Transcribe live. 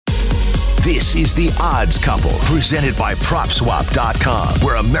This is The Odds Couple, presented by PropSwap.com,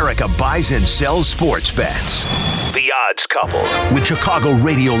 where America buys and sells sports bets. The Odds Couple, with Chicago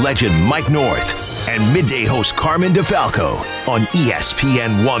radio legend Mike North and midday host Carmen DeFalco on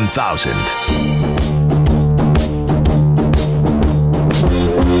ESPN 1000.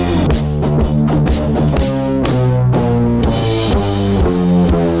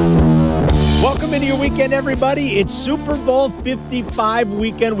 Welcome into your weekend, everybody. It's Super Bowl 55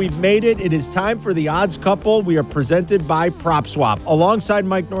 weekend. We've made it. It is time for The Odds Couple. We are presented by PropSwap. Alongside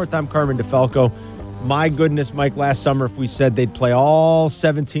Mike North, I'm Carmen DeFalco. My goodness, Mike, last summer, if we said they'd play all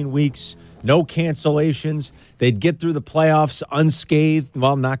 17 weeks, no cancellations, they'd get through the playoffs unscathed.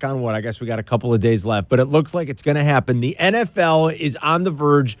 Well, knock on wood, I guess we got a couple of days left, but it looks like it's going to happen. The NFL is on the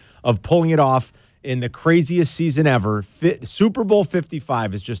verge of pulling it off in the craziest season ever. Super Bowl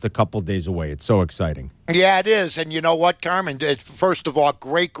 55 is just a couple days away. It's so exciting. Yeah, it is. And you know what, Carmen? First of all,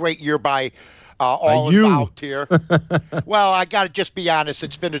 great year by all involved here. Well, I got to just be honest.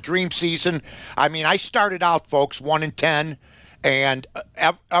 It's been a dream season. I mean, I started out, folks, 1-10, and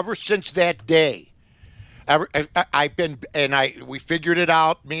ever since that day, we figured it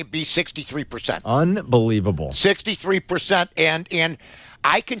out. Maybe 63%. Unbelievable. 63%, and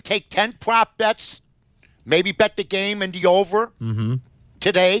I can take 10 prop bets, maybe bet the game and the over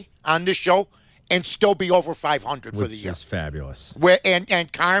today on this show, and still be over 500 for the year. Which is fabulous.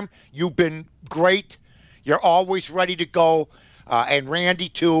 And Carm, you've been great. You're always ready to go. And Randy,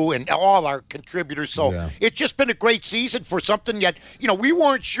 too, and all our contributors. So It's just been a great season for something that, we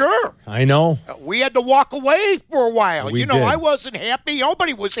weren't sure. I know. We had to walk away for a while. We did. I wasn't happy.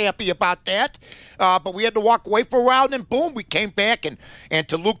 Nobody was happy about that. But we had to walk away for a while, and then, boom, we came back. And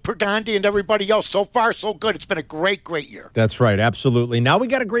to Luke Pergandy and everybody else, so far, so good. It's been a great year. That's right, absolutely. Now we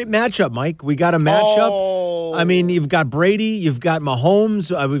got a great matchup, Mike. We got a matchup. Oh. I mean, you've got Brady, you've got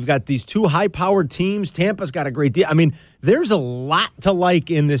Mahommes. We've got these two high-powered teams. Tampa's got a great deal. I mean, there's a lot to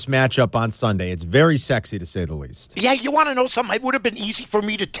like in this matchup on Sunday. It's very sexy, to say the least. Yeah, you want to know something? It would have been easy for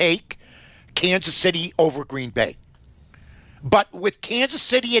me to take Kansas City over Green Bay. But with Kansas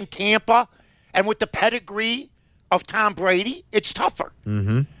City and Tampa, and with the pedigree of Tom Brady, it's tougher.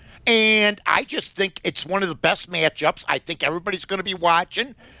 Mm-hmm. And I just think it's one of the best matchups. I think everybody's going to be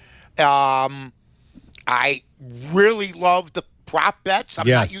watching. I really love the prop bets. I'm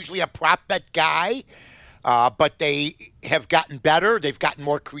not usually a prop bet guy. But they have gotten better. They've gotten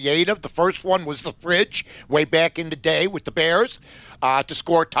more creative. The first one was the fridge way back in the day with the Bears to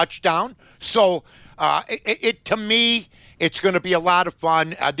score a touchdown. So to me, it's going to be a lot of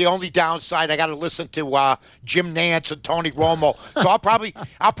fun. The only downside, I got to listen to Jim Nance and Tony Romo. So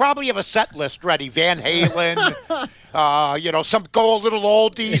I'll probably have a set list ready. Van Halen, go a little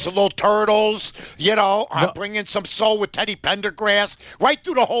oldies, a little Turtles. I'll bring in some soul with Teddy Pendergrass right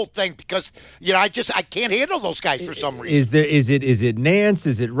through the whole thing because I can't handle those guys for some reason. Is it Nance?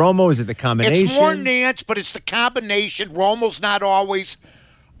 Is it Romo? Is it the combination? It's more Nance, but it's the combination. Romo's not always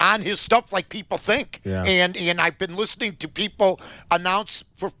on his stuff like people think. Yeah. And I've been listening to people announce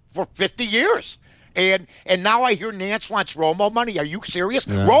for 50 years. And now I hear Nance wants Romo money. Are you serious?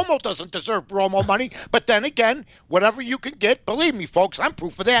 Yeah. Romo doesn't deserve Romo money. But then again, whatever you can get, believe me, folks, I'm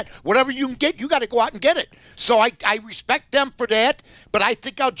proof of that. Whatever you can get, you got to go out and get it. So I respect them for that. But I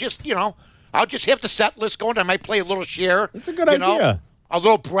think I'll just have the set list going. I might play a little share. That's a good idea. A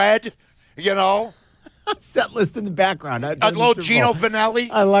little bread, Set list in the background. A little Gino Vanelli.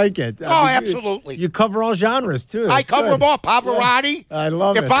 I like it. Oh, absolutely. You cover all genres, too. I cover them all. Pavarotti. Yeah. I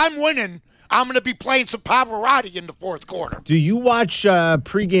love it. If I'm winning, I'm going to be playing some Pavarotti in the fourth quarter. Do you watch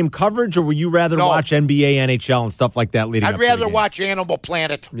pregame coverage, or would you rather watch NBA, NHL, and stuff like that leading up I'd to rather the game? watch Animal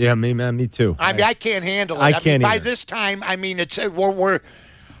Planet. Yeah, me too. I can't handle it. I can't by either. this time, it's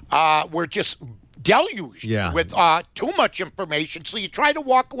we're just deluged with too much information. So you try to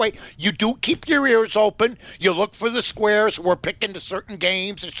walk away. You do keep your ears open. You look for the squares. We're picking to certain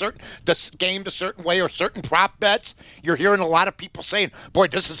games, the game a certain way, or certain prop bets. You're hearing a lot of people saying, boy,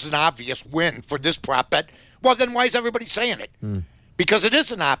 this is an obvious win for this prop bet. Well, then why is everybody saying it? Because it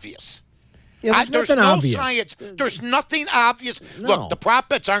isn't obvious. Yeah, there's nothing obvious. Science. There's nothing obvious. No. Look, the prop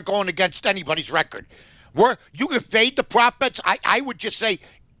bets aren't going against anybody's record. You can fade the prop bets. I would just say,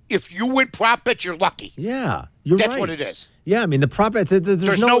 if you win prop bets, you're lucky. Yeah, you're That's right. what it is. Yeah, I mean, the prop bets,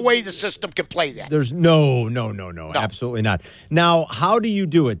 there's no way the system can play that. There's no, absolutely not. Now, how do you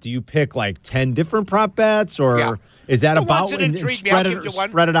do it? Do you pick like 10 different prop bets, or is that about and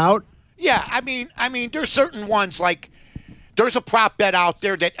spread it out? Yeah, I mean, there's certain ones, like there's a prop bet out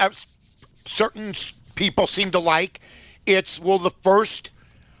there that certain people seem to like. It's will the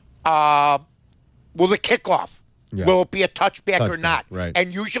kickoff Will it be a touchback or not? Right.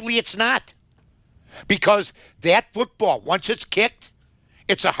 And usually it's not. Because that football, once it's kicked,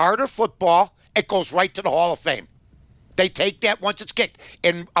 it's a harder football. It goes right to the Hall of Fame. They take that once it's kicked.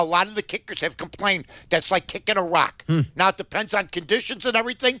 And a lot of the kickers have complained that's like kicking a rock. Now, it depends on conditions and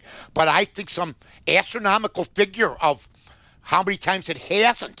everything, but I think some astronomical figure of how many times it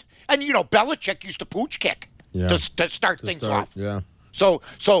hasn't. And, Belichick used to pooch kick to start things off. Yeah. So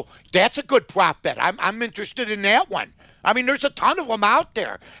that's a good prop bet. I'm interested in that one. I mean, there's a ton of them out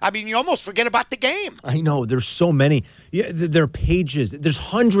there. I mean, you almost forget about the game. I know. There's so many. Yeah, there are pages. There's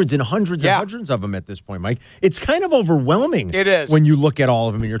hundreds and hundreds and hundreds of them at this point, Mike. It's kind of overwhelming. It is. When you look at all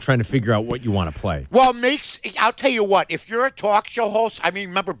of them and you're trying to figure out what you want to play. Well, I'll tell you what, if you're a talk show host, I mean,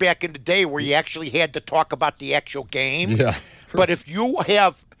 remember back in the day where you actually had to talk about the actual game? Yeah. But if you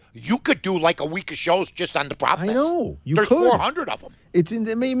could do like a week of shows just on the prop bets. I know. There's 400 of them. It's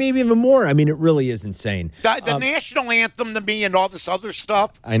maybe even more. I mean, it really is insane. The national anthem to me and all this other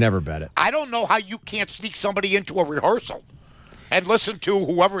stuff. I never bet it. I don't know how you can't sneak somebody into a rehearsal and listen to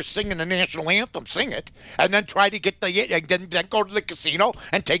whoever's singing the national anthem sing it, and then try to get then go to the casino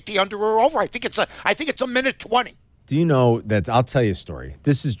and take the under or over. I think it's a minute 20. Do you know that? I'll tell you a story.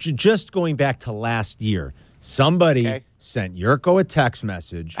 This is just going back to last year. Somebody sent Yurko a text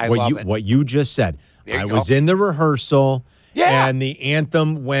message. What you just said. I was in the rehearsal. Yeah. And the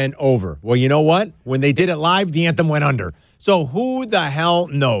anthem went over. Well, you know what? When they did it live, the anthem went under. So who the hell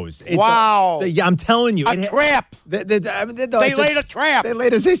knows? Wow. I'm telling you. A trap. They laid a trap.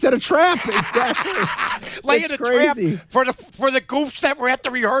 They set a trap. Exactly. Laying a crazy. Trap for the goofs that were at the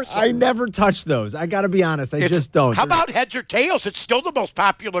rehearsal. I never touch those. I got to be honest. I just don't. How about heads or tails? It's still the most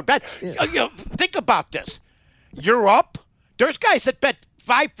popular bet. Yeah. Think about this. You're up. There's guys that bet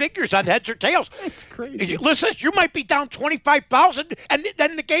 5 figures on heads or tails. It's crazy. Listen, you might be down 25,000, and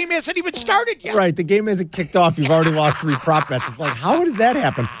then the game hasn't even started yet. Right, the game hasn't kicked off. You've already lost 3 prop bets. It's like, how does that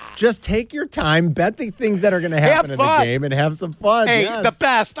happen? Just take your time, bet the things that are going to happen in the game, and have some fun. Hey, the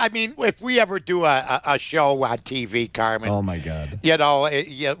best. I mean, if we ever do a show on TV, Carmen. Oh, my God.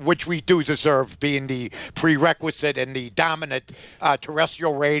 Which we do deserve, being the prerequisite and the dominant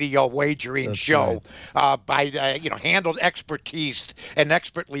terrestrial radio wagering show handled expertise and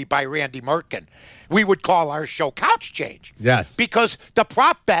expertly by Randy Merkin. We would call our show Couch Change. Yes. Because the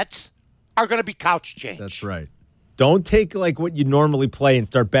prop bets are going to be couch change. That's right. Don't take like what you normally play and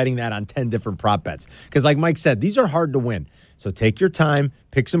start betting that on 10 different prop bets. Because like Mike said, these are hard to win. So take your time,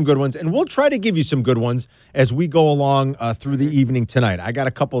 pick some good ones, and we'll try to give you some good ones as we go along through the evening tonight. I got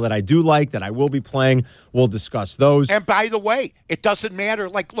a couple that I do like that I will be playing. We'll discuss those. And by the way, it doesn't matter.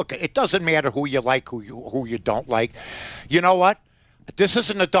 Like, look, it doesn't matter who you like, who you don't like. You know what? This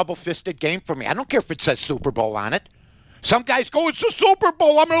isn't a double-fisted game for me. I don't care if it says Super Bowl on it. Some guys go, it's the Super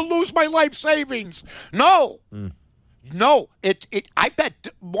Bowl. I'm going to lose my life savings. No. No. I bet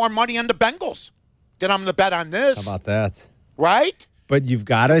more money on the Bengals than I'm going to bet on this. How about that? Right? But you've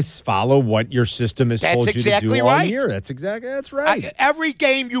got to follow what your system has told you to do all year. That's right. Every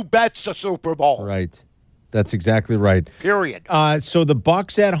game you bet's the Super Bowl. Right. That's exactly right. Period. So the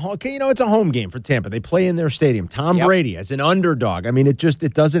Bucs at home. Okay, it's a home game for Tampa. They play in their stadium. Tom Brady as an underdog. I mean, it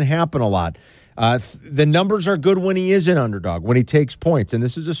doesn't happen a lot. The numbers are good when he is an underdog, when he takes points. And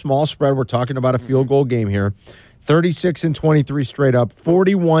this is a small spread. We're talking about a field goal game here. 36-23 straight up,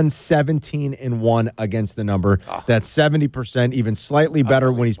 41-17-1 against the number. That's 70%, even slightly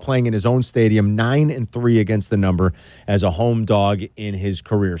better when he's playing in his own stadium. 9-3 against the number as a home dog in his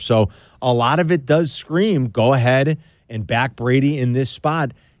career. So a lot of it does scream, go ahead and back Brady in this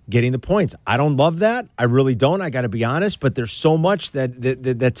spot, getting the points. I don't love that. I really don't. I got to be honest. But there's so much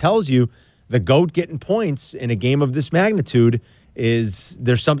that tells you the GOAT getting points in a game of this magnitude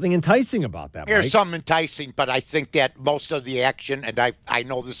there's something enticing about that, Mike. There's something enticing, but I think that most of the action, and I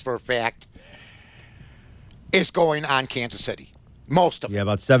know this for a fact, is going on Kansas City. Most of it. Yeah,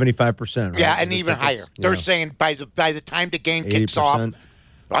 about 75%. Right? Yeah, and even higher. They're saying by the time the game kicks off.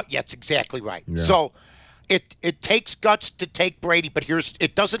 Well, yeah, that's exactly right. Yeah. So it takes guts to take Brady, but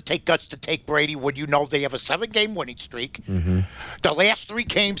it doesn't take guts to take Brady when you know they have a 7-game winning streak. Mm-hmm. The last 3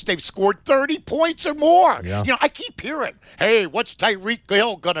 games, they've scored 30 points or more. Yeah. I keep hearing, hey, what's Tyreek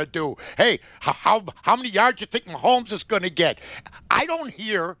Hill going to do? Hey, how many yards do you think Mahommes is going to get? I don't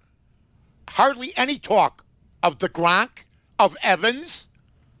hear hardly any talk of the Gronk, of Evans,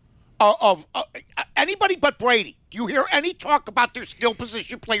 of anybody but Brady. Do you hear any talk about their skill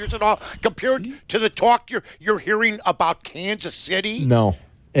position players at all compared to the talk you're hearing about Kansas City? No.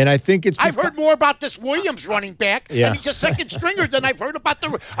 And I think I've heard more about this Williams running back, and he's a second stringer, than I've heard about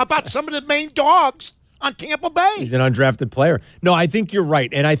some of the main dogs on Tampa Bay. He's an undrafted player. No, I think you're right.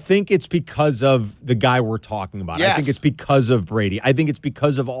 And I think it's because of the guy we're talking about. Yes. I think it's because of Brady. I think it's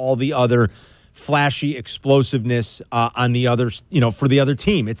because of all the other flashy explosiveness on the other, for the other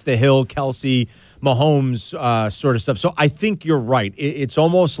team. It's the Hill, Kelsey, Mahommes sort of stuff. So I think you're right. It's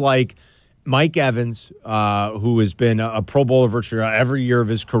almost like Mike Evans, who has been a Pro Bowler virtually every year of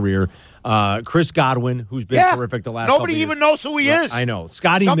his career. Chris Godwin, who's been terrific the last couple Nobody years. even knows who he is. I know.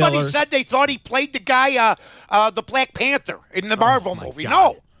 Scotty Somebody Miller. said they thought he played the guy, the Black Panther in the Marvel movie. God.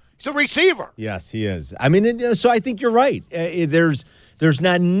 No, he's a receiver. Yes, he is. I mean, so I think you're right. There's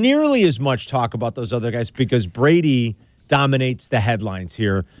not nearly as much talk about those other guys because Brady dominates the headlines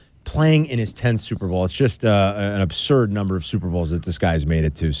here, playing in his 10th Super Bowl. It's just an absurd number of Super Bowls that this guy's made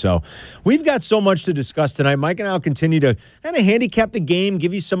it to. So we've got so much to discuss tonight. Mike and I will continue to kind of handicap the game,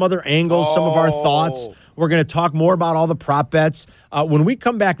 give you some other angles, some of our thoughts. We're going to talk more about all the prop bets. When we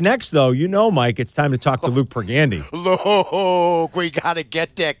come back next, though, Mike, it's time to talk to Luke Pergandy. Luke, we got to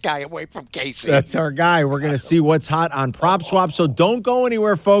get that guy away from Casey. That's our guy. We're going to see what's hot on Prop Swap. So don't go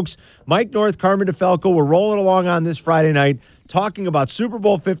anywhere, folks. Mike North, Carmen DeFalco, we're rolling along on this Friday night, talking about Super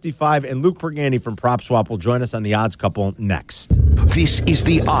Bowl 55, and Luke Pergandy from Prop Swap will join us on The Odds Couple next. This is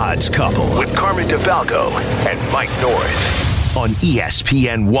The Odds Couple with Carmen DeFalco and Mike North on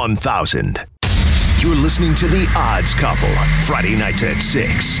ESPN 1000. You're listening to The Odds Couple, Friday nights at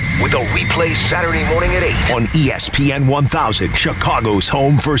 6, with a replay Saturday morning at 8 on ESPN 1000, Chicago's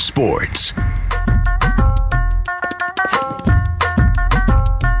home for sports.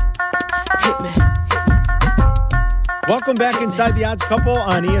 Welcome back inside The Odds Couple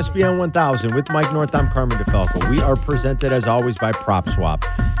on ESPN 1000 with Mike North. I'm Carmen DeFalco. We are presented, as always, by Prop Swap.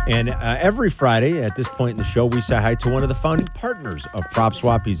 And every Friday at this point in the show, we say hi to one of the founding partners of Prop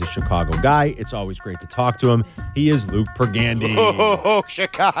Swap. He's a Chicago guy. It's always great to talk to him. He is Luke Pergandy. Oh,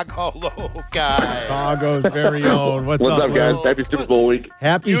 Chicago, Luke guy. Chicago's very own. What's up, guys? Happy Super Bowl week.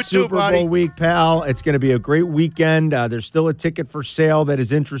 Happy Super Bowl week, pal. It's going to be a great weekend. There's still a ticket for sale that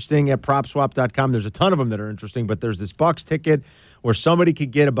is interesting at PropSwap.com. There's a ton of them that are interesting, but there's this Bucks ticket where somebody could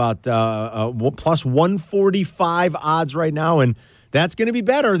get about plus 145 odds right now, and that's going to be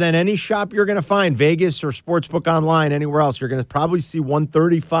better than any shop you're going to find, Vegas or Sportsbook Online, anywhere else. You're going to probably see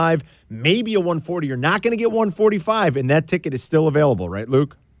 135, maybe a 140. You're not going to get 145, and that ticket is still available, right,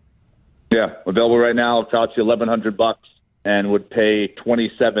 Luke? Yeah, available right now. I'll cost you $1,100 and would pay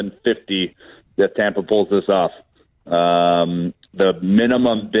 $27.50 if Tampa pulls this off. The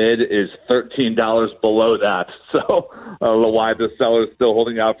minimum bid is $13 below that, so I don't know why the seller is still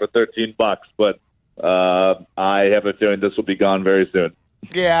holding out for $13. But I have a feeling this will be gone very soon.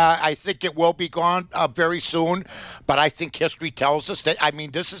 Yeah, I think it will be gone very soon, but I think history tells us that,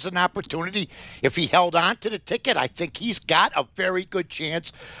 this is an opportunity. If he held on to the ticket, I think he's got a very good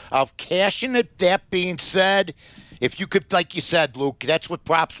chance of cashing it. That being said, if you could, like you said, Luke, that's what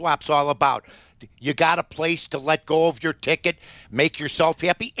Prop Swap's all about. You got a place to let go of your ticket, make yourself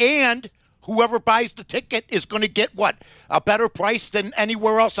happy, and whoever buys the ticket is going to get what? A better price than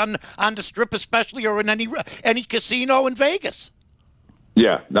anywhere else on the strip, especially, or in any casino in Vegas.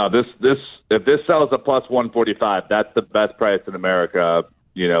 Yeah, no, if this sells a plus 145, that's the best price in America.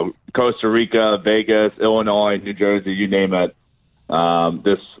 Costa Rica, Vegas, Illinois, New Jersey, you name it.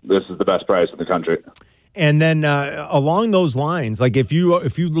 This is the best price in the country. And then along those lines, like if you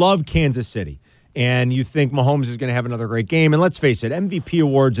love Kansas City and you think Mahommes is going to have another great game, and let's face it, MVP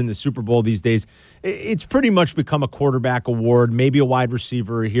awards in the Super Bowl these days, it's pretty much become a quarterback award, maybe a wide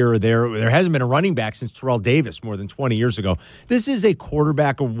receiver here or there. There hasn't been a running back since Terrell Davis more than 20 years ago. This is a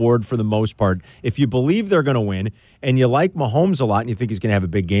quarterback award for the most part. If you believe they're going to win and you like Mahommes a lot and you think he's going to have a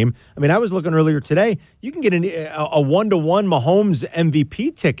big game, I was looking earlier today, you can get a 1-to-1 Mahommes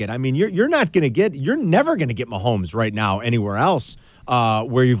MVP ticket. You're never going to get Mahommes right now anywhere else.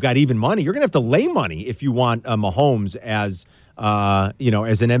 Where you've got even money. You're going to have to lay money if you want Mahommes as an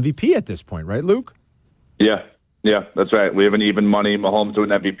MVP at this point, right, Luke? Yeah, that's right. We have an even money Mahommes to an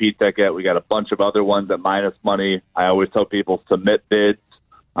MVP ticket. We got a bunch of other ones at minus money. I always tell people submit bids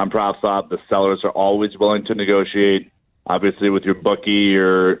on PropSwap. The sellers are always willing to negotiate. Obviously, with your bookie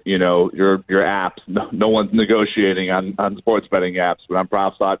or your apps, no one's negotiating on sports betting apps, but on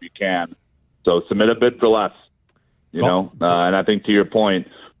PropSwap you can. So submit a bid for less. And I think to your point,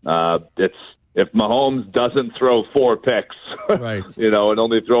 it's if Mahommes doesn't throw 4 picks, right? And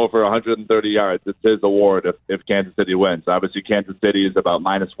only throw for 130 yards, it's his award if Kansas City wins. Obviously, Kansas City is about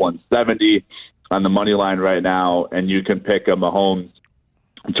minus 170 on the money line right now, and you can pick a Mahommes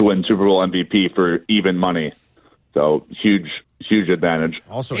to win Super Bowl MVP for even money. So huge huge advantage.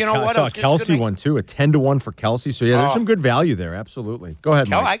 Also, You know I what? saw I a was just Kelsey gonna- one, too, a 10-1 for Kelsey. So, yeah, there's some good value there. Absolutely. Go ahead,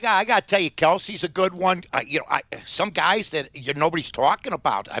 Mike. I got to tell you, Kelsey's a good one. Some guys that nobody's talking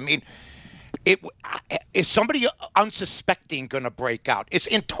about. I mean, is somebody unsuspecting going to break out? Is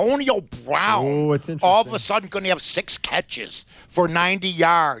Antonio Brown Oh, it's interesting. all of a sudden going to have 6 catches for 90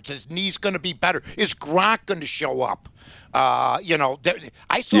 yards? His knee's going to be better. Is Gronk going to show up?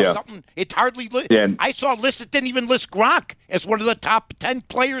 I saw something. It hardly. I saw a list that didn't even list Gronk as one of the top 10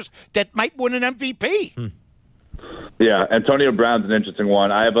 players that might win an MVP. Yeah, Antonio Brown's an interesting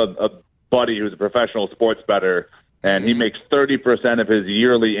one. I have a buddy who's a professional sports bettor, and he makes 30% of his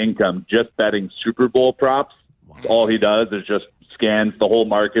yearly income just betting Super Bowl props. Wow. All he does is just scans the whole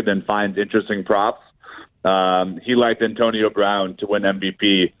market and finds interesting props. He liked Antonio Brown to win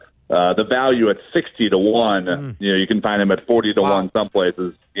MVP. The value at 60-1, you can find him at 40-1 some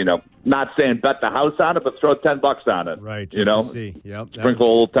places. Not saying bet the house on it, but throw $10 on it. Right, just to see. Yep, sprinkle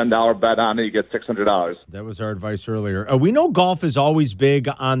a little $10 bet on it, you get $600. That was our advice earlier. We know golf is always big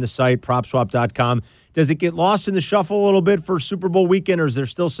on the site, PropSwap.com. Does it get lost in the shuffle a little bit for Super Bowl weekend, or is there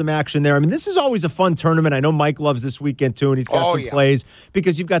still some action there? I mean, this is always a fun tournament. I know Mike loves this weekend, too, and he's got some plays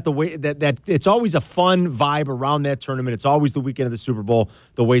because you've got the way that it's always a fun vibe around that tournament. It's always the weekend of the Super Bowl,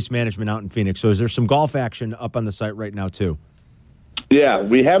 the Waste Management out in Phoenix. So is there some golf action up on the site right now, too? Yeah,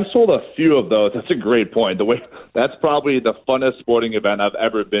 we have sold a few of those. That's a great point. That's probably the funnest sporting event I've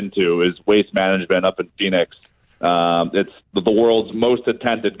ever been to is Waste Management up in Phoenix. It's the world's most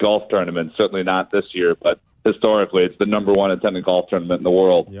attended golf tournament. Certainly not this year, but historically, it's the number one attended golf tournament in the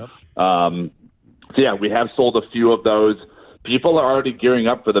world. Yep. We have sold a few of those. People are already gearing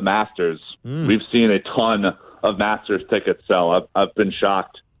up for the Masters. We've seen a ton of Masters tickets sell. I've been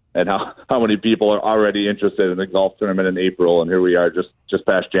shocked at how many people are already interested in the golf tournament in April, and here we are just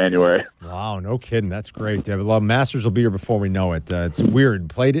past January. Wow, no kidding. That's great. Masters will be here before we know it. It's weird.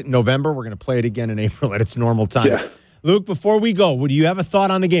 Played it in November. We're going to play it again in April at its normal time. Yeah. Luke, before we go, do you have a thought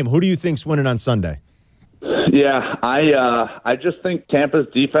on the game? Who do you think's winning on Sunday? Yeah, I just think Tampa's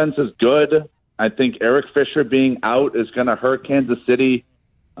defense is good. I think Eric Fisher being out is going to hurt Kansas City.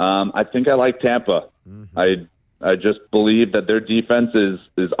 I think I like Tampa. I just believe that their defense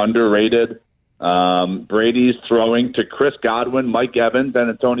is underrated. Brady's throwing to Chris Godwin, Mike Evans, and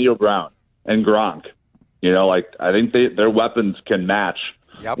Antonio Brown and Gronk. I think their weapons can match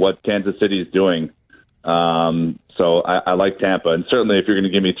what Kansas City is doing. So I like Tampa, and certainly if you're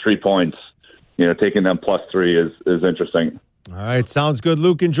going to give me 3 points, taking them +3 is interesting. All right, sounds good.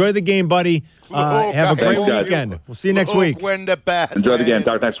 Luke, enjoy the game, buddy. Have a great weekend. We'll see you next week. Win the bet. Enjoy the game.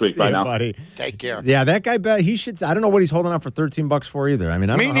 Talk next week. See Bye you, now. buddy. Take care. Yeah, that guy bet he should. I don't know what he's holding out for $13 for either. I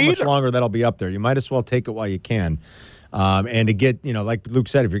mean, I don't know how much longer that'll be up there. You might as well take it while you can. And to get, like Luke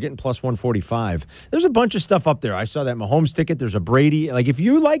said, if you're getting +145, there's a bunch of stuff up there. I saw that Mahommes ticket. There's a Brady. Like if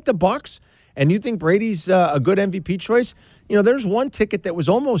you like the Bucs and you think Brady's a good MVP choice, there's one ticket that was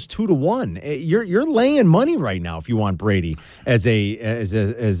almost 2-1. You're laying money right now if you want Brady as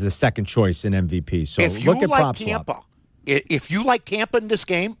the second choice in MVP. So if you look at like Tampa, if you like Tampa in this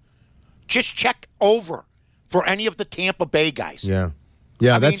game, just check over for any of the Tampa Bay guys. Yeah,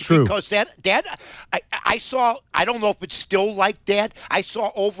 that's true. Because that I saw. I don't know if it's still like that. I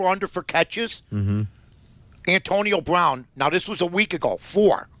saw over under for catches. Mm-hmm. Antonio Brown. Now this was a week ago.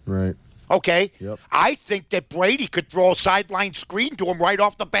 4. Right. Okay? Yep. I think that Brady could throw a sideline screen to him right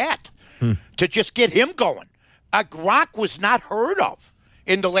off the bat to just get him going. Gronk was not heard of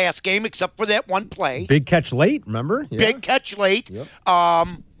in the last game except for that one play. Big catch late, remember? Yeah. Big catch late. Yep.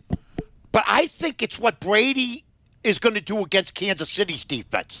 But I think it's what Brady is going to do against Kansas City's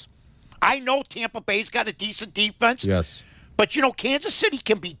defense. I know Tampa Bay's got a decent defense. Yes. But, Kansas City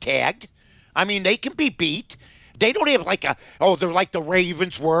can be tagged. I mean, they can be beat. They don't have they're like the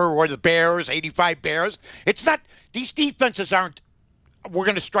Ravens were or the Bears, 85 Bears. It's not, these defenses aren't, we're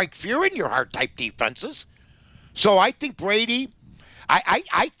going to strike fear in your heart type defenses. So I think Brady,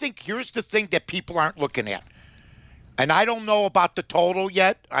 I think here's the thing that people aren't looking at. And I don't know about the total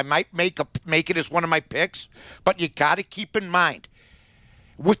yet. I might make it as one of my picks. But you got to keep in mind,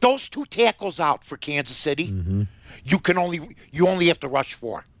 with those 2 tackles out for Kansas City, you only have to rush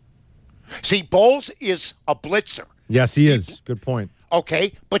 4. See, Bowles is a blitzer. Yes, he is. Good point.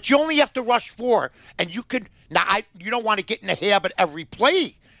 Okay, but you only have to rush 4, and you could you don't want to get in the habit every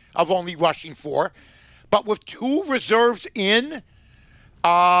play of only rushing 4, but with 2 reserves in,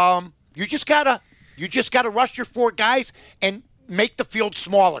 you just gotta rush your 4 guys and make the field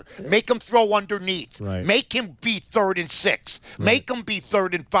smaller. Yeah. Make them throw underneath. Right. Make him be 3rd and 6. Right. Make him be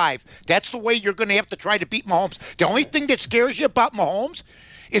 3rd and 5. That's the way you're going to have to try to beat Mahommes. The only thing that scares you about Mahommes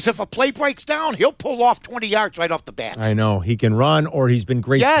is if a play breaks down, he'll pull off 20 yards right off the bat. I know. He can run, or he's been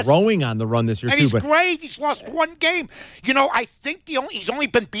great throwing on the run this year, and too. He's great. He's lost one game. I think he's only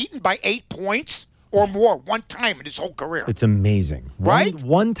been beaten by 8 points or more one time in his whole career. It's amazing. Right?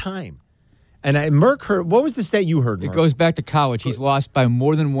 One time. And Merck heard, what was the stat you heard, Merck? It goes back to college. He's lost by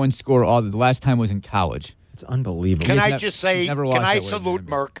more than one score. The last time was in college. It's unbelievable. Can I just say, can I salute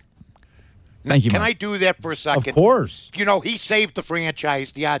Merck? Thank you, Can Merck. I do that for a second? Of course. He saved the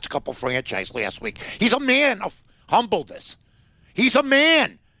franchise, the Odds Couple franchise last week. He's a man of humbleness. He's a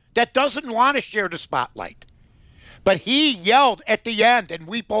man that doesn't want to share the spotlight. But he yelled at the end, and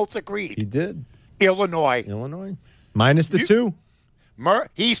we both agreed. He did. Illinois. Minus the 2.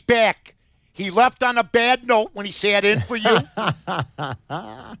 He's back. He left on a bad note when he sat in for you.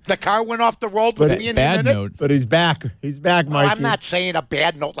 The car went off the road with me in a minute. Note. But he's back. He's back, Mike. I'm not saying a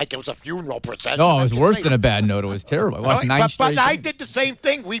bad note like it was a funeral procession. No, it was worse than a bad note. It was terrible. I lost 9 straight But I games. did the same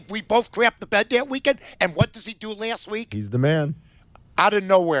thing. We both crapped the bed that weekend. And what does he do last week? He's the man. Out of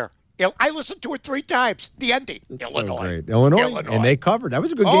nowhere. I listened to it 3 times. The ending. That's Illinois. So great. Illinois. And they covered. That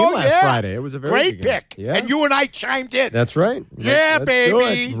was a good game last Friday. It was a very great good game. pick. Yeah. And you and I chimed in. That's right. Yeah, Let's baby. Do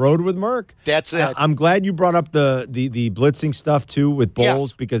it. Rode with Merck. That's it. I'm glad you brought up the blitzing stuff, too, with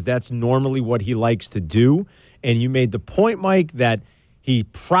Bowles, because that's normally what he likes to do. And you made the point, Mike, that he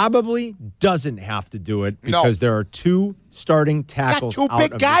probably doesn't have to do it because there are 2 starting tackles got 2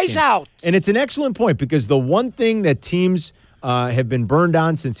 big guys out. And it's an excellent point because the one thing that teams have been burned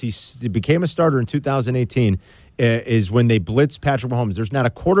on since he became a starter in 2018 is when they blitz Patrick Mahommes. There's not a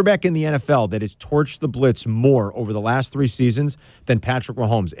quarterback in the NFL that has torched the blitz more over the last 3 seasons than Patrick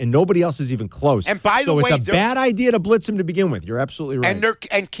Mahomes, and nobody else is even close. And by the way, it's a bad idea to blitz him to begin with. You're absolutely right.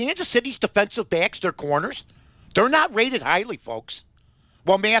 And Kansas City's defensive backs, their corners, they're not rated highly, folks.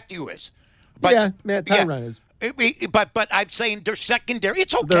 Well, Matthew is. But, Tyron is. But I'm saying they're secondary.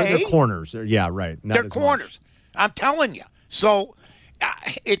 It's okay. They're corners. They're right. They're corners. I'm telling you. So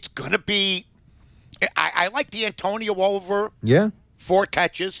it's going to be – I like the Antonio over 4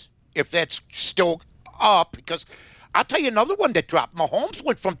 catches, if that's still up, because I'll tell you another one that dropped. Mahomes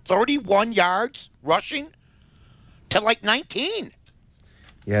went from 31 yards rushing to like 19.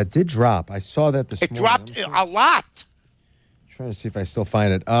 Yeah, it did drop. I saw that this morning. It dropped a lot. I'm trying to see if I still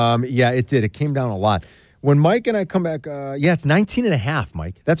find it. Yeah, it did. It came down a lot. When Mike and I come back, it's 19 and a half,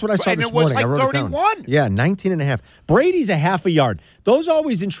 Mike. That's what I saw this morning. And it was like 31. Yeah, 19 and a half. Brady's a half a yard. Those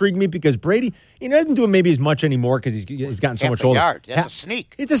always intrigue me because Brady, he doesn't do it maybe as much anymore because he's gotten so much older. Half a yard. That's a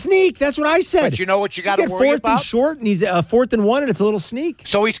sneak. It's a sneak. That's what I said. But you know what you got to worry about? Fourth and short, and he's 4th and 1, and it's a little sneak.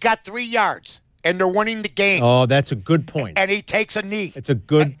 So he's got 3 yards, and they're winning the game. Oh, that's a good point. And he takes a knee. It's a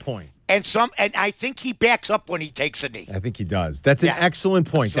good point. And I think he backs up when he takes a knee. I think he does. That's an excellent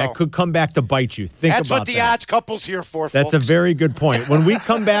point. That could come back to bite you. Think about that. That's what the Odds Couple's here for, folks. That's a very good point. When we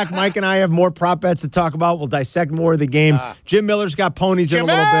come back, Mike and I have more prop bets to talk about. We'll dissect more of the game. Jim Miller's got ponies in a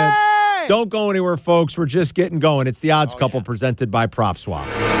little bit. Don't go anywhere, folks. We're just getting going. It's the Odds Couple presented by Prop Swap.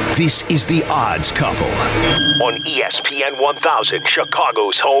 This is the Odds Couple on ESPN 1000,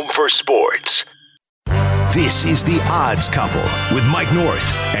 Chicago's home for sports. This is the Odds Couple with Mike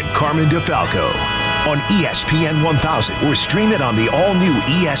North and Carmen DeFalco on ESPN 1000 or stream it on the all-new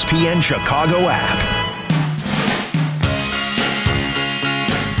ESPN Chicago app.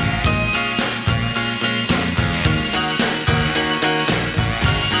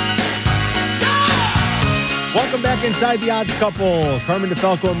 Welcome back inside the Odds Couple. Carmen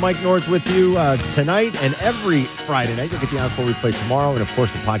DeFalco and Mike North with you tonight and every Friday night. You'll get the encore replay tomorrow, and of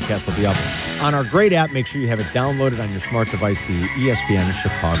course the podcast will be up on our great app. Make sure you have it downloaded on your smart device, the ESPN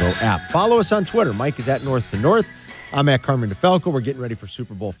Chicago app. Follow us on Twitter. Mike is at North to North. I'm at Carmen DeFalco. We're getting ready for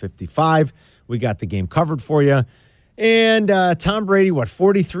Super Bowl 55. We got the game covered for you. And Tom Brady,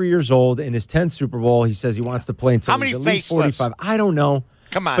 43 years old, in his 10th Super Bowl. He says he wants to play until he's at least 45. I don't know.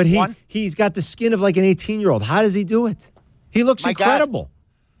 Come on, but he's got the skin of like an 18-year-old. How does he do it? He looks incredible. God.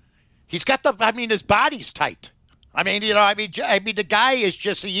 He's got his body's tight. The guy is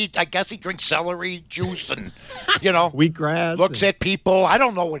just, I guess he drinks celery juice and, wheatgrass. Looks at people. I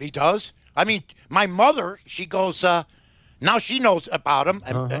don't know what he does. I mean, my mother, she goes, now she knows about him,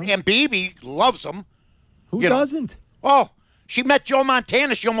 and Bibi loves him. Who doesn't? Oh, she met Joe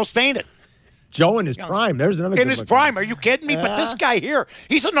Montana. She almost fainted. Joe in his prime. There's another. In his prime. Are you kidding me? But this guy here,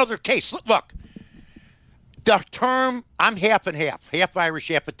 he's another case. Look, the term, I'm half and half Irish,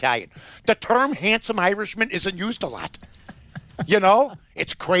 half Italian. The term handsome Irishman isn't used a lot.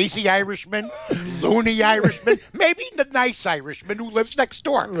 It's crazy Irishman, loony Irishman, maybe the nice Irishman who lives next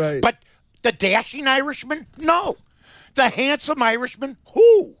door. Right. But the dashing Irishman, no. The handsome Irishman,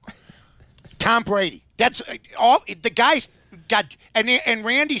 who? Tom Brady. That's all. The guy's and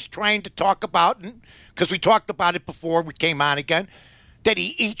Randy's trying to talk about, because we talked about it before we came on again, that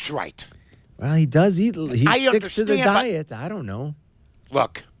he eats right. Well, he does eat. He sticks to the understand, diet. I don't know.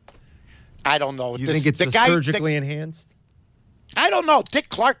 Look, I don't know. You think it's surgically enhanced? I don't know. Dick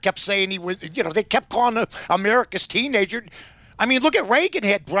Clark kept saying he was, they kept calling him America's teenager. I mean, look at Reagan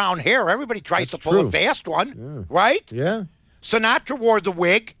had brown hair. Everybody tries to pull a fast one, right? Yeah. Sinatra wore the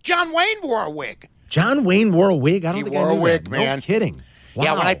wig. John Wayne wore a wig. John Wayne wore a wig? I don't think I knew wore a wig, that. man. No kidding. Wow.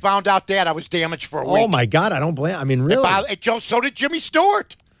 Yeah, when I found out that, I was damaged for a week. Oh, my God. I don't blame. I mean, really? So did Jimmy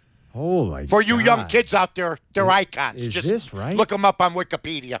Stewart. Oh, my God. For you young kids out there, they're icons. Is this right? Look them up on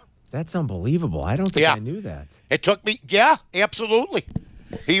Wikipedia. That's unbelievable. I don't think I knew that. It took me, absolutely.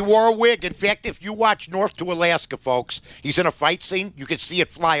 He wore a wig. In fact, if you watch North to Alaska, folks, he's in a fight scene. You can see it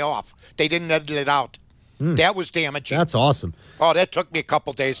fly off. They didn't edit it out. That was damaging. That's awesome. Oh, that took me a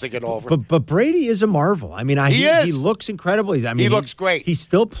couple days to get over. But Brady is a marvel. I mean, he looks incredible. He looks great. He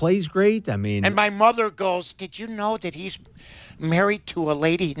still plays great. I mean, and my mother goes, "Did you know that he's married to a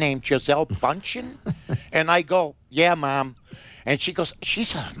lady named Giselle Bundchen?" And I go, "Yeah, Mom." And she goes,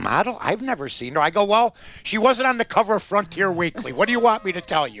 "She's a model? I've never seen her." I go, "Well, she wasn't on the cover of Frontier Weekly. What do you want me to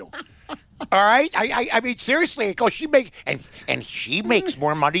tell you?" All right? I mean, seriously, I go, she makes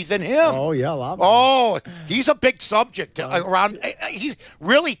more money than him. Oh, yeah, a lot more. Oh, he's a big subject around. He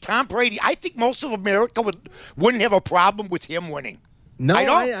really, Tom Brady, I think most of America wouldn't have a problem with him winning. No,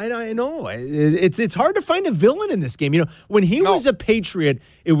 I know. It's hard to find a villain in this game. You know, when he was a Patriot,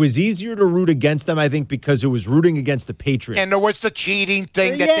 it was easier to root against them, I think, because it was rooting against the Patriots. And there was the cheating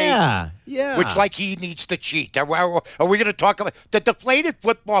thing which, like, he needs to cheat. Are we going to talk about the deflated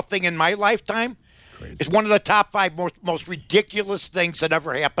football thing in my lifetime? Crazy. It's one of the top 5 most ridiculous things that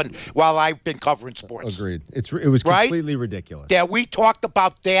ever happened while I've been covering sports. Agreed. It was completely ridiculous. Yeah, we talked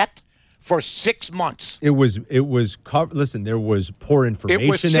about that for 6 months. It was listen, there was poor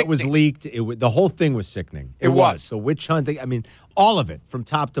information that was leaked. The whole thing was sickening. It was. The witch hunt thing. I mean, all of it from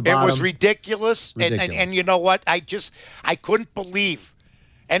top to bottom. It was ridiculous. And you know what? I couldn't believe.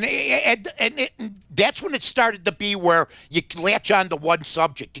 And that's when it started to be where you latch on to one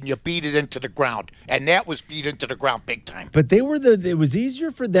subject and you beat it into the ground. And that was beat into the ground big time. But they were it was easier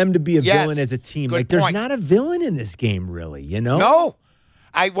for them to be a villain as a team. Good point. There's not a villain in this game, really, you know? No.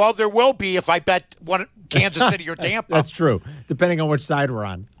 Well, there will be if I bet Kansas City or Tampa. That's true, depending on which side we're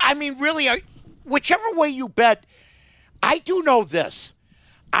on. I mean, really, whichever way you bet, I do know this.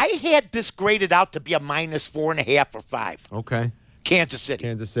 I had this graded out to be a -4.5 or 5. Okay. Kansas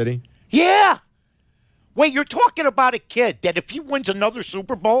City. Yeah. Wait, you're talking about a kid that if he wins another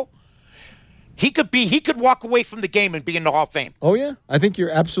Super Bowl, he could walk away from the game and be in the Hall of Fame. Oh, yeah. I think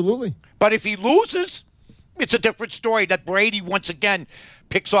you're absolutely. But if he loses, it's a different story that Brady once again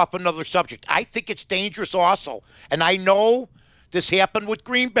picks off another subject. I think it's dangerous also. And I know this happened with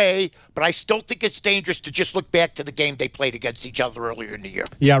Green Bay, but I still think it's dangerous to just look back to the game they played against each other earlier in the year.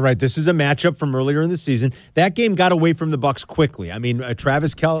 Yeah, right. This is a matchup from earlier in the season. That game got away from the Bucs quickly. I mean,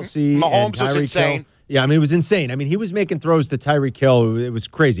 Travis Kelce Mahommes and Tyreek was insane. Hill. Yeah, I mean, it was insane. I mean, he was making throws to Tyreek Hill. It was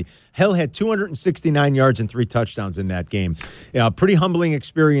crazy. Hill had 269 yards and 3 touchdowns in that game. Pretty humbling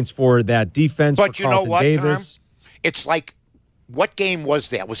experience for that defense. But for you know what, Davis. Tom? It's like, what game was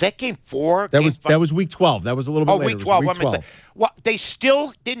that? Was that game 4? That was week 12. That was a little bit later. Week 12. Week 12. Well, they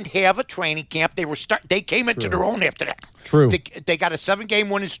still didn't have a training camp. They came into their own after that. True. They got a 7-game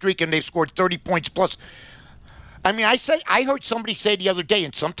winning streak, and they've scored 30 points plus. I mean, I heard somebody say the other day,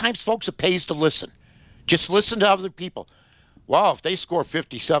 and sometimes, folks, it pays to listen. Just listen to other people. Well, if they score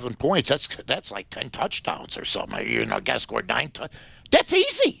 57 points, that's like 10 touchdowns or something. You know, guys scored 9 touchdowns. That's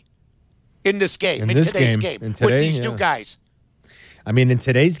easy in this game, in today's game, with these two guys. I mean, in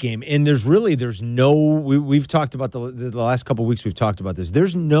today's game, and there's no. We've talked about the last couple of weeks. We've talked about this.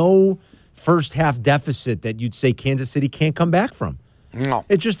 There's no first half deficit that you'd say Kansas City can't come back from. No,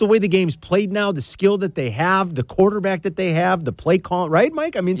 it's just the way the game's played now, the skill that they have, the quarterback that they have, the play call. Right,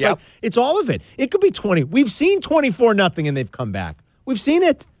 Mike? I mean, it's all of it. It could be 20. We've seen 24-0, and they've come back. We've seen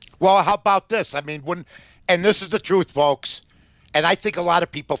it. Well, how about this? I mean, and this is the truth, folks. And I think a lot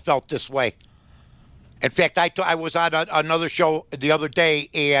of people felt this way. In fact, I was on another show the other day,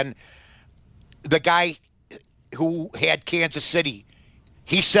 and the guy who had Kansas City,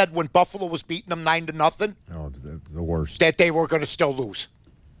 he said when Buffalo was beating them 9-0, the worst, that they were going to still lose,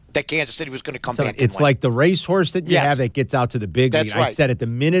 that Kansas City was going to come back. It's like the racehorse that you have that gets out to the big lead. Right. I said it the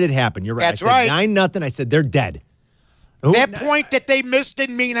minute it happened. You're right. That's right. 9-0. I said they're dead. That point that they missed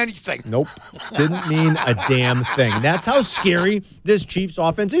didn't mean anything. Nope. Didn't mean a damn thing. And that's how scary this Chiefs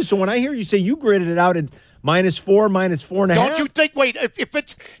offense is. So when I hear you say you graded it out at -4, -4.5. Don't you think, wait, if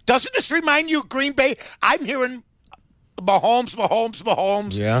it's, doesn't this remind you of Green Bay? I'm hearing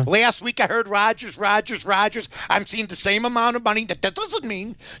Mahommes. Yeah. Last week I heard Rodgers. I'm seeing the same amount of money. That doesn't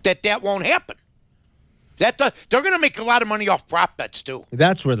mean that won't happen. They're going to make a lot of money off prop bets, too.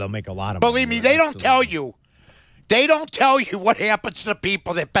 That's where they'll make a lot of money. Believe me, they don't tell you. They don't tell you what happens to the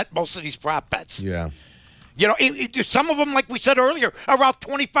people that bet most of these prop bets. Yeah. You know, some of them, like we said earlier, are around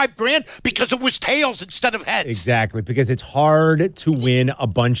 $25,000 because it was tails instead of heads. Exactly, because it's hard to win a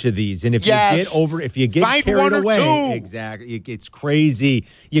bunch of these, and if you get Find carried one or away, two. exactly, it's crazy.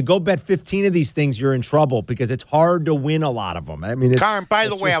 You go bet 15 of these things, you're in trouble because it's hard to win a lot of them. I mean, Karen, by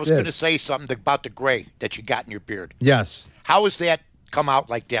the way, I was going to say something about the gray that you got in your beard. Yes. How is that come out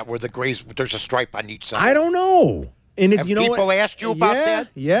like that? Where the grays, there's a stripe on each side. I don't know. And it's, Have people asked you about that?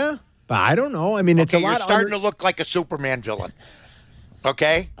 Yeah. But I don't know. I mean, it's a lot. You're starting to look like a Superman villain.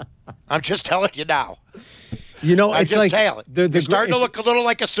 Okay? I'm just telling you now. You know, I'm it's just like telling. You're starting to look a little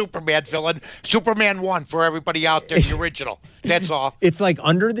like a Superman villain. Superman 1 for everybody out there, the original. That's all. It's like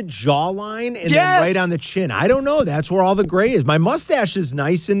under the jawline and then right on the chin. I don't know. That's where all the gray is. My mustache is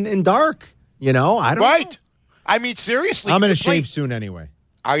nice and dark. You know, I don't know. I mean, seriously. I'm going to shave soon anyway.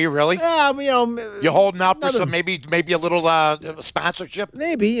 Are you really? Yeah, you know. You're holding out for some maybe a little sponsorship?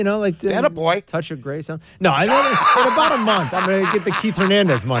 Maybe, you know, like boy. Touch of Grace. No, in about a month, I'm going to get the Keith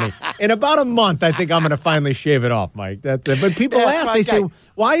Hernandez money. In about a month, I think I'm going to finally shave it off, Mike. That's it. But people ask, they say,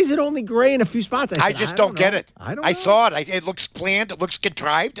 why is it only gray in a few spots? I just don't get it. I saw it. It looks planned. It looks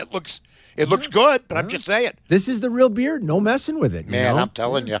contrived. It looks good, but I'm just saying. This is the real beard. No messing with it. Man, you know? I'm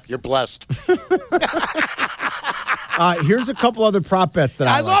telling you. You're blessed. Here's a couple other prop bets that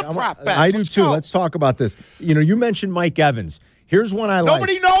I like. Love prop bets. I do too. Let's talk about this. You know, you mentioned Mike Evans. Here's one I like.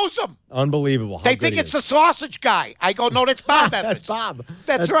 Nobody knows him. Unbelievable. They think it's the sausage guy. I go, no, that's Bob Evans. That's Bob.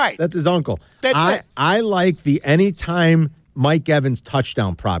 That's right. That's his uncle. That's it. I like the anytime Mike Evans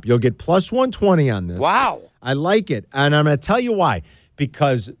touchdown prop. You'll get plus 120 on this. Wow. I like it. And I'm going to tell you why.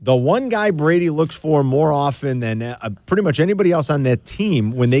 Because the one guy Brady looks for more often than pretty much anybody else on that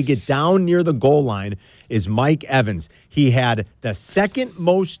team when they get down near the goal line is Mike Evans. He had the second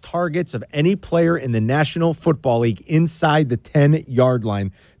most targets of any player in the National Football League inside the 10-yard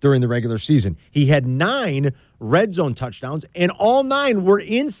line during the regular season. He had 9 red zone touchdowns, and all 9 were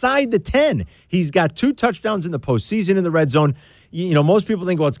inside the 10. He's got 2 touchdowns in the postseason in the red zone. You know, most people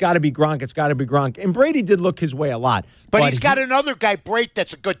think, well, it's got to be Gronk. And Brady did look his way a lot. But he's got another guy, Brady,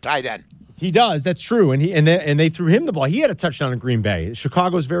 that's a good tight end. He does. That's true. And they threw him the ball. He had a touchdown in Green Bay.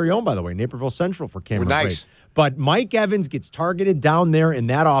 Chicago's very own, by the way, Naperville Central for Cameron Brady. But Mike Evans gets targeted down there in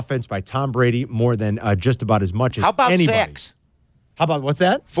that offense by Tom Brady more than just about as much as anybody. How about sacks? How about, what's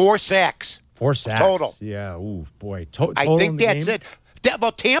that? 4 sacks. 4 sacks. Total. Yeah. Ooh, boy. Total I think that's game? it.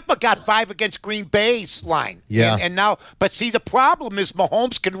 Well, Tampa got 5 against Green Bay's line. Yeah. And now, but see, the problem is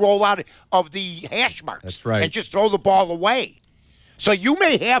Mahommes can roll out of the hash marks. That's right. And just throw the ball away. So you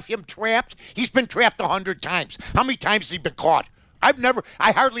may have him trapped. He's been trapped 100 times. How many times has he been caught? I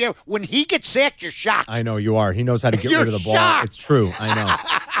hardly ever. When he gets sacked, you're shocked. I know you are. He knows how to get rid of the ball. Shocked. It's true. I know.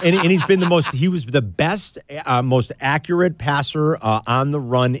 and he's been he was the best, most accurate passer on the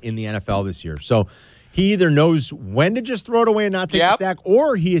run in the NFL this year. So he either knows when to just throw it away and not take the sack,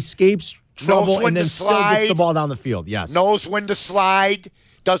 or he escapes trouble and then still gets the ball down the field. Yes. Knows when to slide,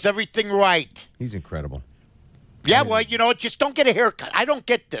 does everything right. He's incredible. Yeah, well, you know, just don't get a haircut. I don't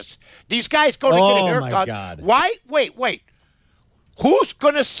get this. These guys go to get a haircut. Oh, my God. Why? Wait. Who's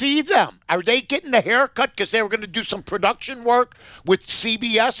going to see them? Are they getting a haircut because they were going to do some production work with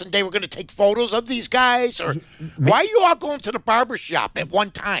CBS and they were going to take photos of these guys? Or why are you all going to the barber shop at one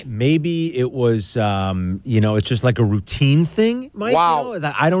time? Maybe it was, it's just like a routine thing, Mike. Wow. You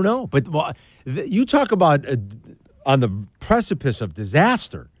know? I don't know. But you talk about on the precipice of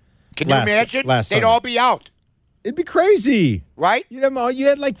disaster. Can you imagine? They'd all be out. It'd be crazy. Right? You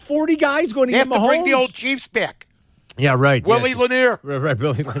had like 40 guys going to get Mahommes. They have to bring the old Chiefs back. Yeah, right. Willie Lanier. Right,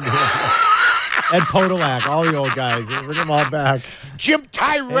 Willie Lanier. Ed Podolak, all the old guys. Bring them all back. Jim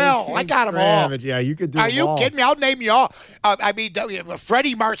Tyrell. I got them all. Yeah, you could do Are them you all. kidding me? I'll name you all.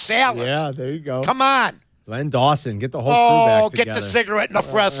 Freddie Marsalis. Yeah, there you go. Come on. Len Dawson, get the whole crew back together. Get the cigarette in the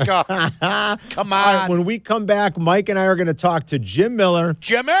Fresca. Come on. All right, when we come back, Mike and I are going to talk to Jim Miller.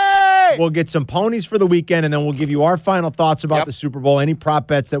 Jimmy! We'll get some ponies for the weekend, and then we'll give you our final thoughts about the Super Bowl. Any prop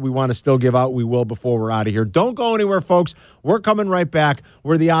bets that we want to still give out, we will before we're out of here. Don't go anywhere, folks. We're coming right back.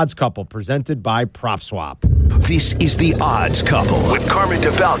 We're the Odds Couple, presented by PropSwap. This is the Odds Couple with Carmen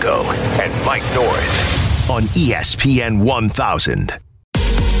DeFalco and Mike North on ESPN 1000.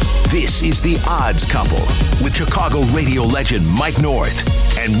 This is the Odds Couple with Chicago radio legend Mike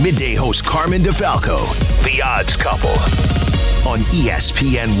North and midday host Carmen DeFalco. The Odds Couple on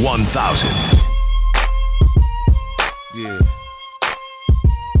ESPN 1000. Yeah.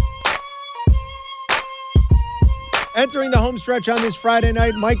 Entering the home stretch on this Friday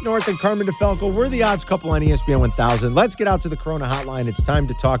night, Mike North and Carmen DeFalco. We're the odds couple on ESPN 1000. Let's get out to the Corona Hotline. It's time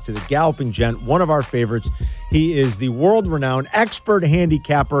to talk to the Galloping Gent, one of our favorites. He is the world-renowned expert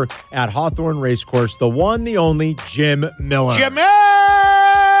handicapper at Hawthorne Racecourse, the one, the only, Jim Miller. Jimmy!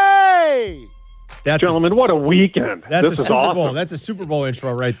 Gentlemen, what a weekend. That's this a is Super awesome. Bowl. That's a Super Bowl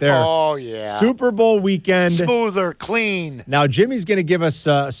intro right there. Oh, yeah. Super Bowl weekend. Smoother, clean. Now, Jimmy's going to give us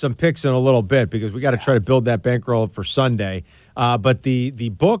some picks in a little bit because we got to try to build that bankroll for Sunday. But the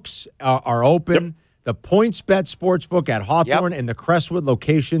books are open. Yep. The PointsBet Sportsbook at Hawthorne and the Crestwood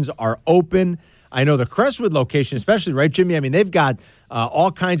locations are open. I know the Crestwood location, especially, right, Jimmy? I mean, they've got all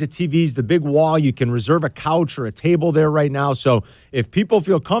kinds of TVs, the big wall. You can reserve a couch or a table there right now. So if people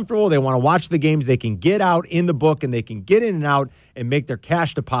feel comfortable, they want to watch the games, they can get out in the book and they can get in and out and make their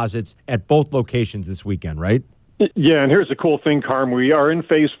cash deposits at both locations this weekend, right? Yeah, and here's the cool thing, Carm. We are in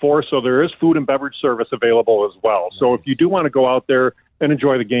phase 4, so there is food and beverage service available as well. Nice. So if you do want to go out there and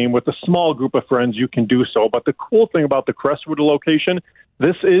enjoy the game with a small group of friends, you can do so. But the cool thing about the Crestwood location,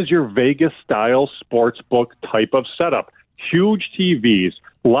 this is your Vegas-style sports book type of setup. Huge TVs,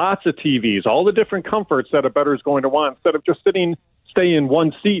 lots of TVs, all the different comforts that a bettor is going to want. Instead of just stay in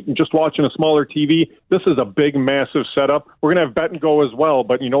one seat and just watching a smaller TV, this is a big, massive setup. We're going to have bet and go as well.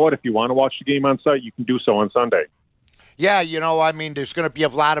 But you know what? If you want to watch the game on site, you can do so on Sunday. Yeah, I mean, there's going to be a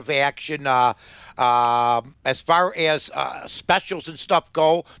lot of action. As far as specials and stuff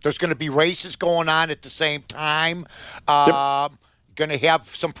go, there's going to be races going on at the same time. Yep. Going to have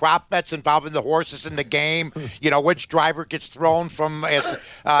some prop bets involving the horses in the game. Which driver gets thrown from before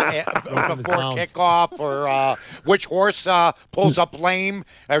kickoff, or which horse pulls up lame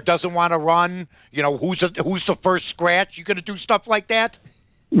or doesn't want to run. Who's the first scratch? You going to do stuff like that?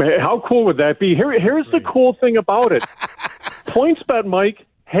 Man, how cool would that be? Here's the cool thing about it. PointsBet, Mike,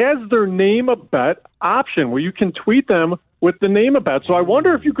 has their name a bet option where you can tweet them with the name a bet. So I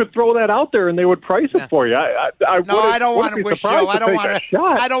wonder if you could throw that out there and they would price it for you. I don't want to wish you. I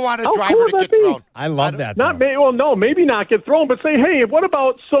don't want a driver to get thrown. I love that. Maybe not get thrown, but say, hey, what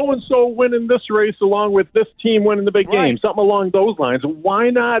about so-and-so winning this race along with this team winning the big game? Something along those lines. Why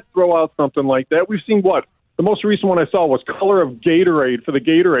not throw out something like that? We've seen the most recent one I saw was color of Gatorade for the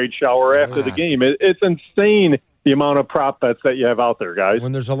Gatorade shower after the game. It's insane the amount of prop bets that you have out there, guys.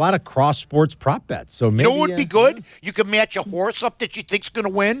 When there's a lot of cross-sports prop bets. So maybe, would be good? You could match a horse up that you think's going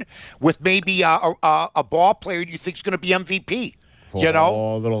to win with maybe a ball player you think's going to be MVP.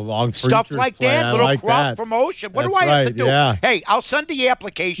 Little long stuff like that, little cross promotion. What do I have to do? Yeah. Hey, I'll send the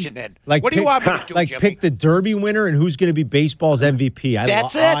application in. What do you want me to do, Jimmy? Pick the Derby winner and who's going to be baseball's MVP.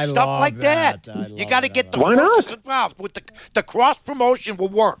 That's it. Stuff like that. You got to get the horses involved. With the cross promotion will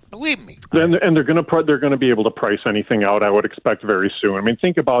work. Believe me. And they're going to be able to price anything out, I would expect, very soon. I mean,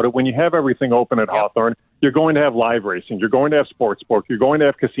 think about it. When you have everything open at Hawthorne, you're going to have live racing. You're going to have sportsbook. You're going to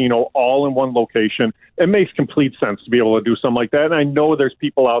have casino all in one location. It makes complete sense to be able to do something like that. And I know there's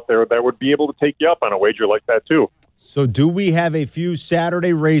people out there that would be able to take you up on a wager like that, too. So do we have a few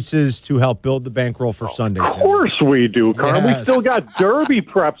Saturday races to help build the bankroll for Sunday, Jim? Of course we do, Carl. Yes. We still got Derby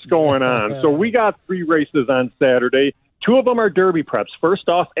preps going on. So we got 3 races on Saturday. 2 of them are Derby preps. First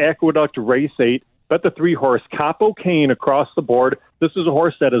off, Aqueduct Race 8. Bet the 3-horse Capo Cane across the board. This is a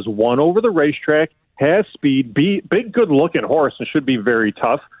horse that has won over the racetrack, has speed, big, good-looking horse, and should be very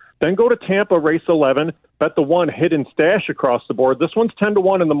tough. Then go to Tampa, race 11. Bet the 1 Hidden Stash across the board. This one's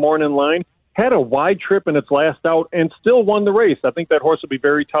 10-1 in the morning line. Had a wide trip in its last out and still won the race. I think that horse will be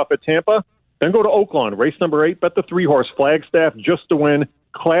very tough at Tampa. Then go to Oaklawn, race number 8. Bet the 3-horse Flagstaff just to win.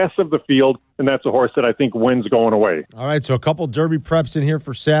 Class of the field, and that's a horse that I think wins going away. All right, so a couple Derby preps in here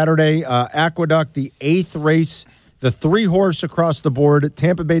for Saturday. Aqueduct, the 8th race, the 3-horse across the board.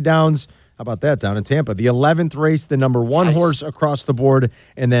 Tampa Bay Downs, how about that down in Tampa? The 11th race, the number 1 horse across the board,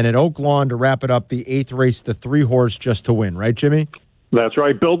 and then at Oaklawn to wrap it up, the 8th race, the 3-horse just to win. Right, Jimmy? That's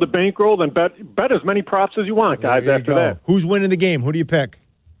right. Build the bankroll, then bet as many props as you want, guys, after that. Who's winning the game? Who do you pick?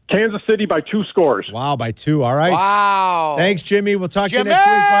 Kansas City by 2 scores. Wow, by 2. All right. Wow. Thanks, Jimmy. We'll talk to you next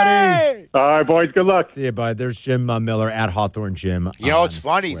week, buddy. All right, boys. Good luck. See you, bud. There's Jim Miller at Hawthorne Gym. It's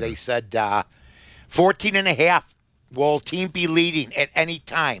funny. Twitter. They said 14.5 will team be leading at any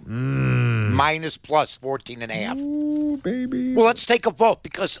time. Minus plus 14.5. Ooh, baby. Well, let's take a vote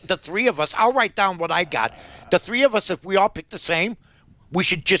because the 3 of us, I'll write down what I got. The 3 of us, if we all pick the same, we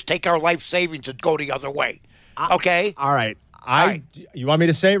should just take our life savings and go the other way. Okay? All right. You want me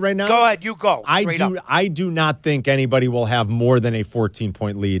to say it right now? Go ahead, you go. I do not think anybody will have more than a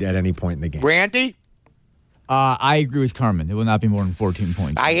 14-point lead at any point in the game. Randy? I agree with Carmen. It will not be more than 14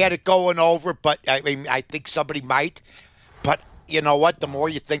 points. I had it going over, but I think somebody might. But you know what? The more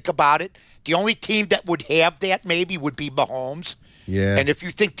you think about it, the only team that would have that maybe would be Mahommes. Yeah. And if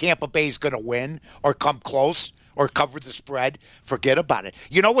you think Tampa Bay is going to win or come close or cover the spread, forget about it.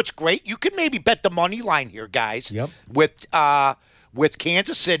 You know what's great? You can maybe bet the money line here, guys. Yep. With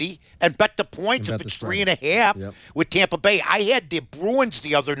Kansas City and bet the points if it's 3.5 Yep. with Tampa Bay. I had the Bruins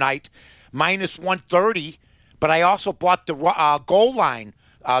the other night minus 130, but I also bought the goal line,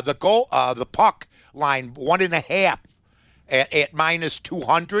 the puck line 1.5 at minus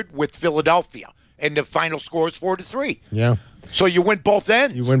 200 with Philadelphia, and the final score is 4-3. Yeah. So you win both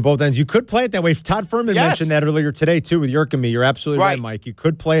ends. You win both ends. You could play it that way. Todd Furman mentioned that earlier today, too, with Yerk and me. You're absolutely right, Mike. You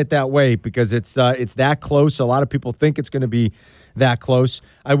could play it that way because it's that close. A lot of people think it's going to be that close.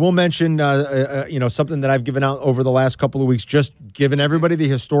 I will mention, something that I've given out over the last couple of weeks, just giving everybody the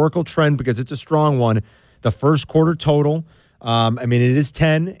historical trend because it's a strong one. The first quarter total, it is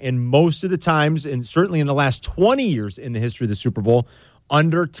 10, and most of the times, and certainly in the last 20 years in the history of the Super Bowl,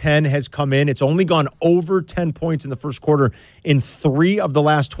 under 10 has come in. It's only gone over 10 points in the first quarter in 3 of the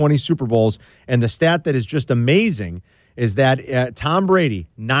last 20 Super Bowls. And the stat that is just amazing is that Tom Brady,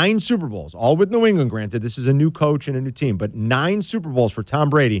 9 Super Bowls, all with New England, granted. This is a new coach and a new team, but 9 Super Bowls for Tom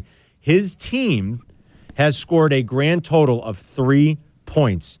Brady. His team has scored a grand total of 3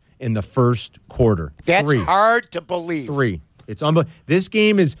 points in the first quarter. That's hard to believe. 3. It's unbelievable. This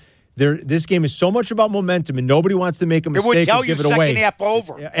game is so much about momentum, and nobody wants to make a mistake and give it second away. Half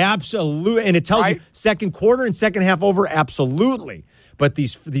over. Absolutely. And it tells you second quarter and second half over, absolutely. But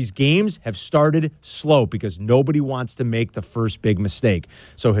these games have started slow because nobody wants to make the first big mistake.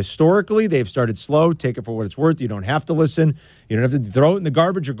 So historically, they've started slow. Take it for what it's worth. You don't have to listen. You don't have to throw it in the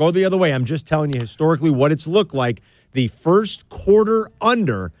garbage or go the other way. I'm just telling you historically what it's looked like. The first quarter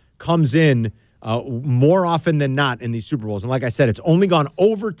under comes in more often than not in these Super Bowls. And like I said, it's only gone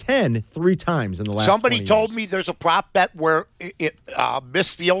over 10 3 times in the last 20 told years. Me there's a prop bet where it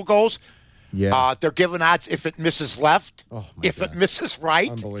missed field goals. Yeah. They're giving odds if it misses left, if it misses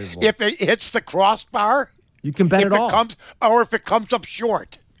right, if it hits the crossbar. You can bet it all. Or if it comes up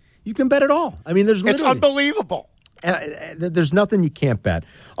short. You can bet it all. I mean, it's unbelievable. There's nothing you can't bet.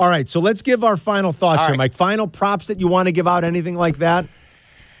 All right, so let's give our final thoughts here, Mike. Final props that you want to give out, anything like that?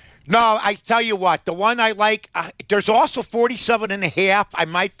 No, I tell you what, the one I like, there's also 47.5. I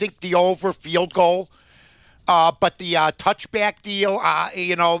might think the over field goal, but the touchback deal,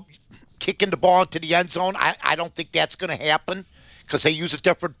 kicking the ball into the end zone, I don't think that's going to happen because they use a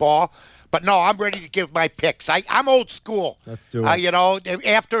different ball. But no, I'm ready to give my picks. I'm old school. Let's do it.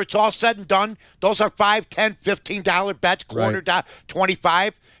 After it's all said and done, those are $5, $10, $15 bets, quarter down,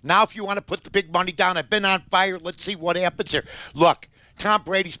 25. Now, if you want to put the big money down, I've been on fire. Let's see what happens here. Look, Tom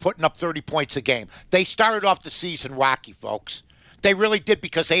Brady's putting up 30 points a game. They started off the season rocky, folks. They really did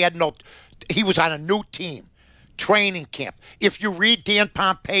because he was on a new team. Training camp. If you read Dan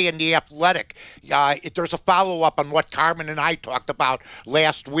Pompei in The Athletic, there's a follow-up on what Carmen and I talked about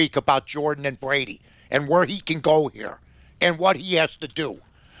last week about Jordan and Brady and where he can go here and what he has to do.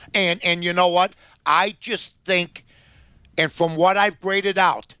 And you know what? I just think, and from what I've graded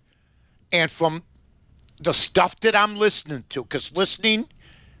out, and from the stuff that I'm listening to, because listening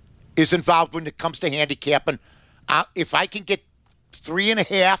is involved when it comes to handicapping, if I can get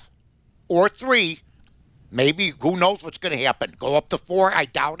 3.5 or 3, maybe, who knows what's going to happen? Go up to 4? I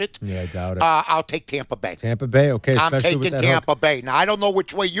doubt it. Yeah, I doubt it. I'll take Tampa Bay. Tampa Bay, okay. I'm taking Tampa Bay. Now, I don't know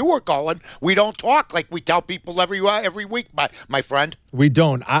which way you were going. We don't talk like we tell people every week, my friend. We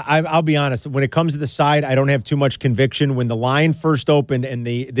don't. I'll be honest. When it comes to the side, I don't have too much conviction. When the line first opened and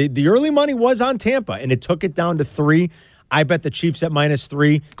the early money was on Tampa, and it took it down to 3, I bet the Chiefs at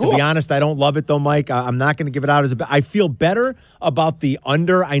 -3. Cool. To be honest, I don't love it, though, Mike. I'm not going to give it out as a bet. I feel better about the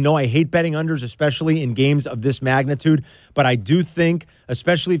under. I know I hate betting unders, especially in games of this magnitude, but I do think,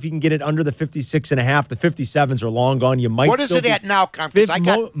 especially if you can get it under the 56.5, the 57s are long gone. You might. What is it at now,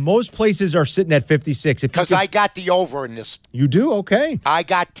 most places are sitting at 56. Because I got the over in this. You do? Okay. I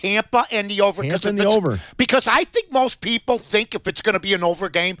got Tampa and the over. Tampa and the over. Because I think most people think if it's going to be an over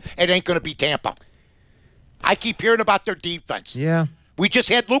game, it ain't going to be Tampa. I keep hearing about their defense. Yeah. We just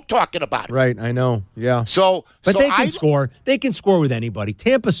had Luke talking about it. Right, I know. Yeah. But they can score. They can score with anybody.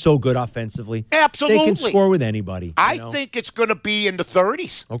 Tampa's so good offensively. Absolutely. They can score with anybody. I think it's going to be in the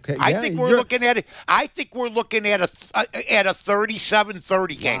 30s. Okay. I think we're looking at it. I think we're looking at a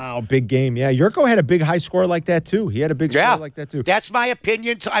 37-30 game. Wow, big game. Yeah, Yurko had a big high score like that too. He had a big score like that too. That's my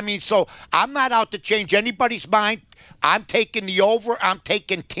opinion. I mean, so I'm not out to change anybody's mind. I'm taking the over. I'm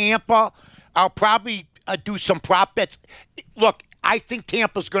taking Tampa. I'll probably do some prop bets. Look, I think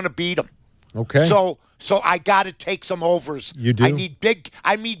Tampa's going to beat them. Okay. So I got to take some overs. You do? I need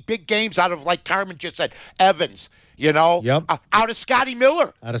big games out of, like Carmen just said, Evans, you know? Yep. Out of Scotty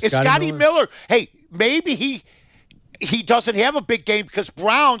Miller. Scotty Miller. Hey, maybe he doesn't have a big game because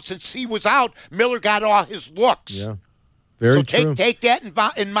Brown, since he was out, Miller got all his looks. Yeah. Very true. So take that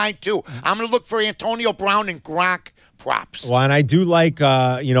in mind, too. I'm going to look for Antonio Brown and Gronk props. Well, and I do like,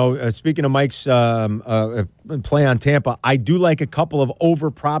 speaking of Mike's play on Tampa, I do like a couple of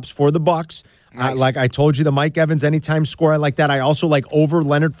over props for the Bucs. Nice. Like I told you, the Mike Evans anytime score, I like that. I also like over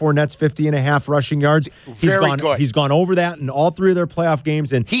Leonard Fournette's 50.5 rushing yards. Good. He's gone over that in all three of their playoff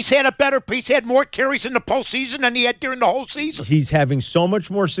games. And he's had more carries in the postseason than he had during the whole season. He's having so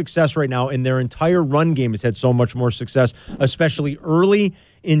much more success right now, and their entire run game has had so much more success, especially early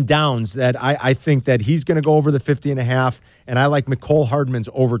in downs, that I think that he's going to go over the 50.5, and I like Mecole Hardman's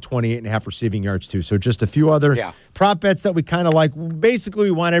over 28.5 receiving yards too. So just a few other prop bets that we kind of like. Basically,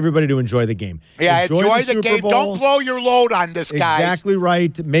 we want everybody to enjoy the game. Yeah, enjoy the game. Don't blow your load on this, guys. Exactly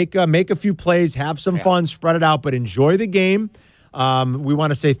right. Make a few plays, have some fun, spread it out, but enjoy the game. We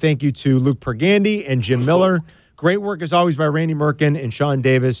want to say thank you to Luke Pergandy and Jim Miller. Great work, as always, by Randy Merkin and Sean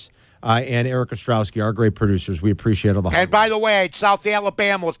Davis. And Eric Ostrowski, our great producers. We appreciate all the hard work. And by the way, it's South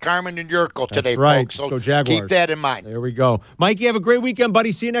Alabama with Carmen and Yurko today, That's right. folks. So let's go Jaguars. Keep that in mind. There we go. Mike, you have a great weekend,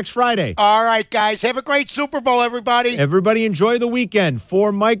 buddy. See you next Friday. All right, guys. Have a great Super Bowl, everybody. Everybody enjoy the weekend.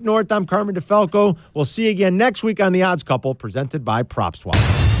 For Mike North, I'm Carmen DeFalco. We'll see you again next week on The Odds Couple, presented by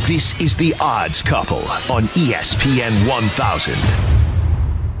PropSwap. This is The Odds Couple on ESPN 1000.